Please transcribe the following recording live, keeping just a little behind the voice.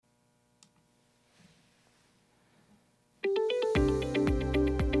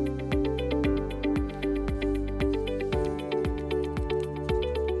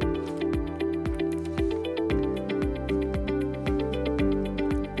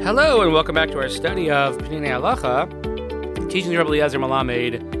Hello and welcome back to our study of Peninei Halacha, teaching Rav Eliezer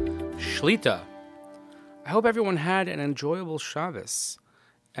Melamed Shlit. I hope everyone had an enjoyable Shabbos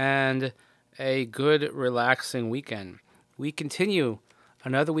and a good, relaxing weekend. We continue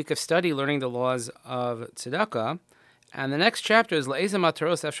another week of study learning the laws of Tzedakah, and the next chapter is Le'ezeh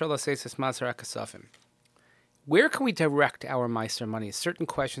Mataros Efshar L'Seises Maser HaKasafim. Where can we direct our Meiser money? Certain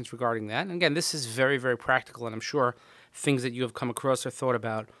questions regarding that. And again, this is very, very practical, and I'm sure things that you have come across or thought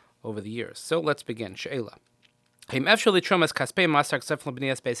about over the years. So let's begin. She'ela. Can I use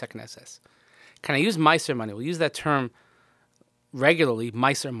Meiser money? We'll use that term regularly,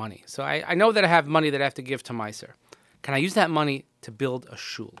 Meiser money. So I know that I have money that I have to give to Meiser. Can I use that money to build a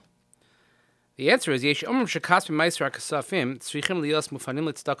shul? The answer is, some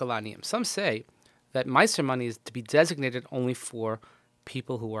say that Meiser money is to be designated only for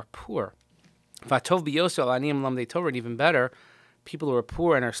people who are poor. And even better, people who are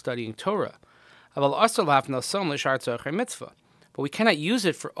poor and are studying Torah. But we cannot use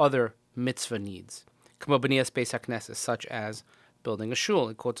it for other mitzvah needs, such as building a shul.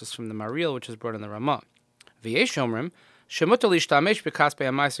 It quotes us from the Mariel, which is brought in the Ramah. And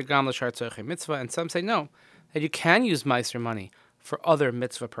some say no, that you can use Meiser money for other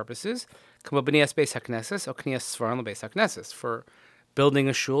mitzvah purposes, for building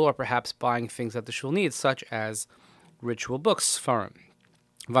a shul or perhaps buying things that the shul needs, such as ritual books, Sfarim.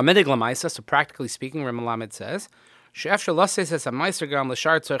 So practically speaking, Rav Melamed says,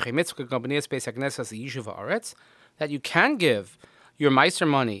 that you can give your Meiser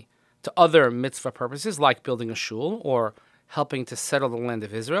money to other mitzvah purposes, like building a shul or helping to settle the land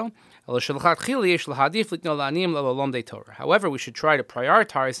of Israel. However, we should try to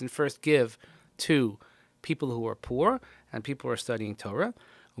prioritize and first give to people who are poor and people who are studying Torah.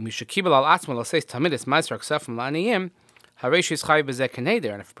 And if a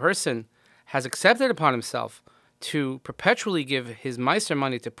person has accepted upon himself to perpetually give his Meiser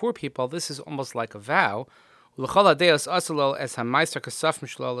money to poor people, this is almost like a vow. And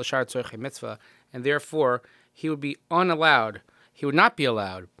therefore, he would not be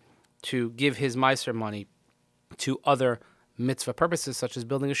allowed to give his Meiser money to other mitzvah purposes, such as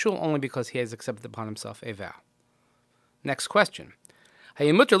building a shul, only because he has accepted upon himself a vow. Next question. Can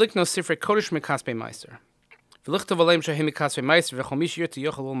a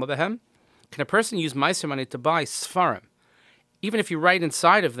person use Meiser money to buy Sfarim, even if you write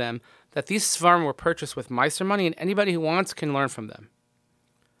inside of them that these Sfarim were purchased with Meiser money and anybody who wants can learn from them?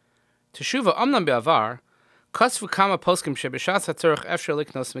 Teshuva Amnam Be'avar, Kasvu Kama Poskim Shebishas HaTzorach Efshar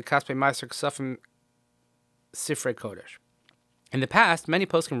Liknos Mikaspe Meiser Ksafim Sifrei Kodesh. In the past, many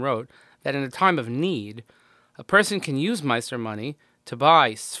poskim wrote that in a time of need, a person can use Meiser money to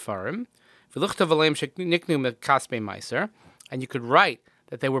buy Sfarim, and you could write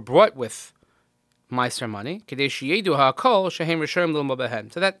that they were bought with Meiser money, so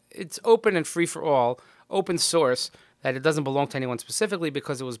that it's open and free for all, open source, that it doesn't belong to anyone specifically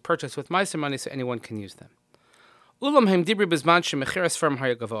because it was purchased with Meiser money, so anyone can use them. But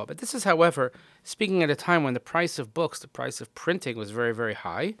this is, however, speaking at a time when the price of books, the price of printing was very, very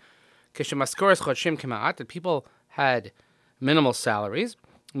high, that people had minimal salaries,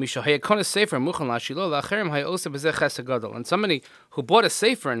 and somebody who bought a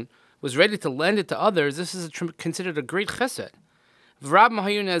sefer and was ready to lend it to others, this is considered a great chesed.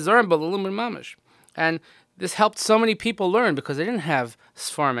 And this helped so many people learn because they didn't have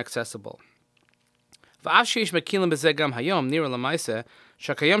Sfarim accessible. He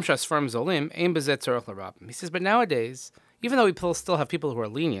says, but nowadays, even though we still have people who are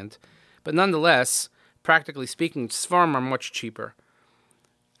lenient, but nonetheless, practically speaking, Sfarim are much cheaper.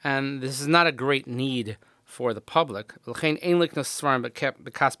 And this is not a great need for the public. You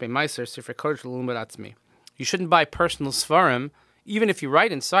shouldn't buy personal Sfarim, even if you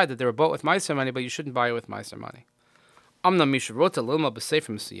write inside that they were bought with Meiser money, but you shouldn't buy it with Meiser money.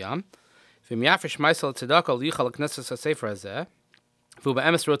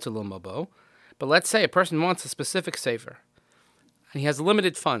 But let's say a person wants a specific sefer, and he has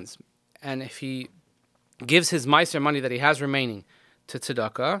limited funds, and if he gives his Meiser money that he has remaining to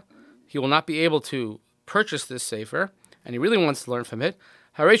Tzedakah, he will not be able to purchase this sefer, and he really wants to learn from it.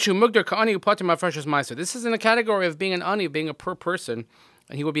 This is in a category of being an ani, being a poor person,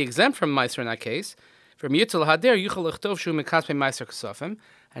 and he will be exempt from Meiser in that case.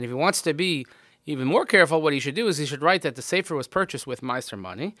 And if he wants to be even more careful, what he should do is he should write that the sefer was purchased with Meiser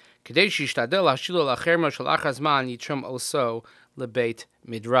money.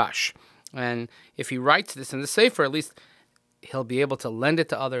 And if he writes this in the sefer, at least he'll be able to lend it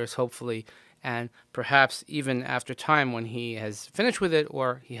to others, hopefully, and perhaps even after time when he has finished with it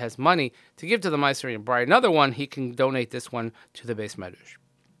or he has money to give to the Meiser and buy another one, he can donate this one to the Beis Medrash.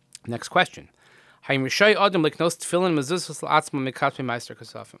 Next question. Can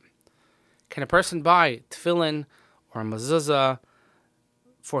a person buy tefillin or a mezuzah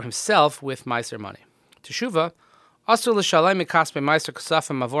for himself with Meiser money? Teshuva,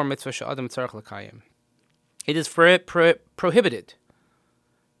 it is prohibited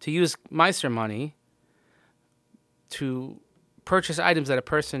to use Meiser money to purchase items that a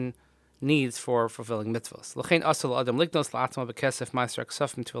person needs for fulfilling mitzvahs.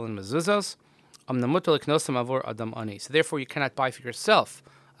 So therefore you cannot buy for yourself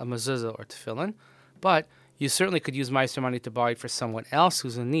a mezuzah or tefillin, but you certainly could use Meiser money to buy it for someone else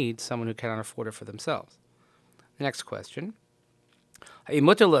who's in need, someone who cannot afford it for themselves. The next question. So we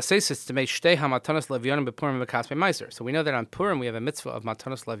know that on Purim we have a mitzvah of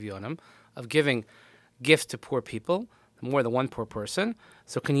matanos levionim, of giving gifts to poor people, more than one poor person.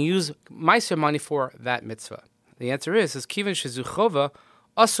 So can you use Meiser money for that mitzvah? The answer is Kivin shezuchova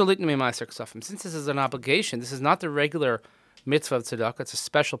asur litnei Meiser ksafim. Since this is an obligation, this is not the regular mitzvah of tzedakah, it's a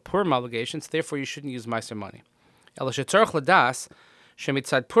special Purim obligation, so therefore you shouldn't use Meiser money.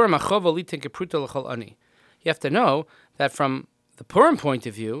 You have to know that from the Purim point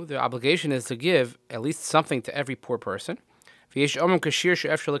of view, the obligation is to give at least something to every poor person. Some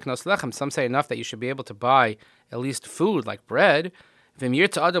say enough that you should be able to buy at least food like bread. So the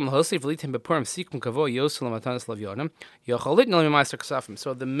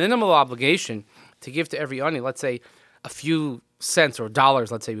minimal obligation to give to every ani, let's say a few cents or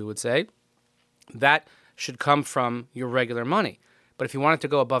dollars, let's say we would say, that should come from your regular money. But if you wanted to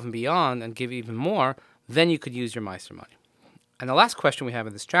go above and beyond and give even more, then you could use your Meiser money. And the last question we have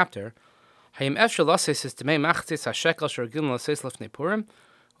in this chapter, so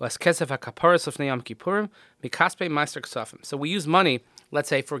we use money, let's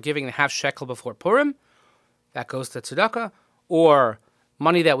say, for giving a half shekel before Purim, that goes to tzedakah, or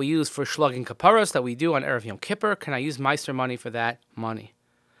money that we use for shlugging kaparos that we do on Erev Yom Kippur. Can I use Meiser money for that money?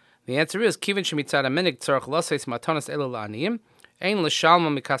 The answer is Kivin shemitzad aminig tzarach laseis matanos elu la'aniyim ein l'shalma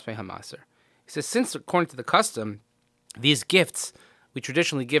mikasmei hamaser. He says, since according to the custom, these gifts we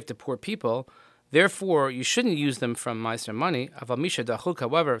traditionally give to poor people, therefore you shouldn't use them from Meiser money.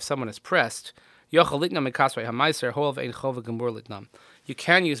 However, if someone is pressed, you can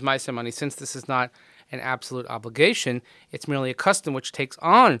use Meiser money since this is not an absolute obligation. It's merely a custom which takes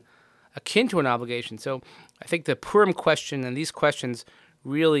on akin to an obligation. So I think the Purim question and these questions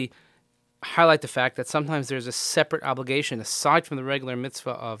really highlight the fact that sometimes there's a separate obligation aside from the regular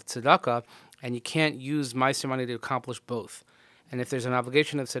mitzvah of tzedakah, and you can't use Meiser money to accomplish both. And if there's an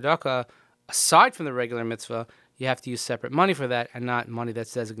obligation of tzedakah aside from the regular mitzvah, you have to use separate money for that and not money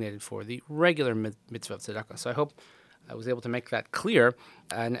that's designated for the regular mitzvah of tzedakah. So I hope I was able to make that clear.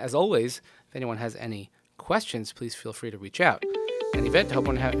 And as always, if anyone has any questions, please feel free to reach out. In any event, I hope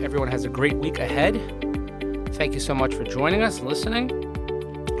everyone has a great week ahead. Thank you so much for joining us and listening.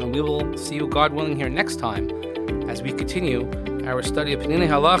 And we will see you, God willing, here next time as we continue our study of Peninei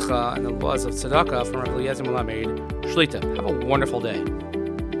Halacha and the laws of Tzedakah from Rav Eliezer Melamed Shlit. Have a wonderful day.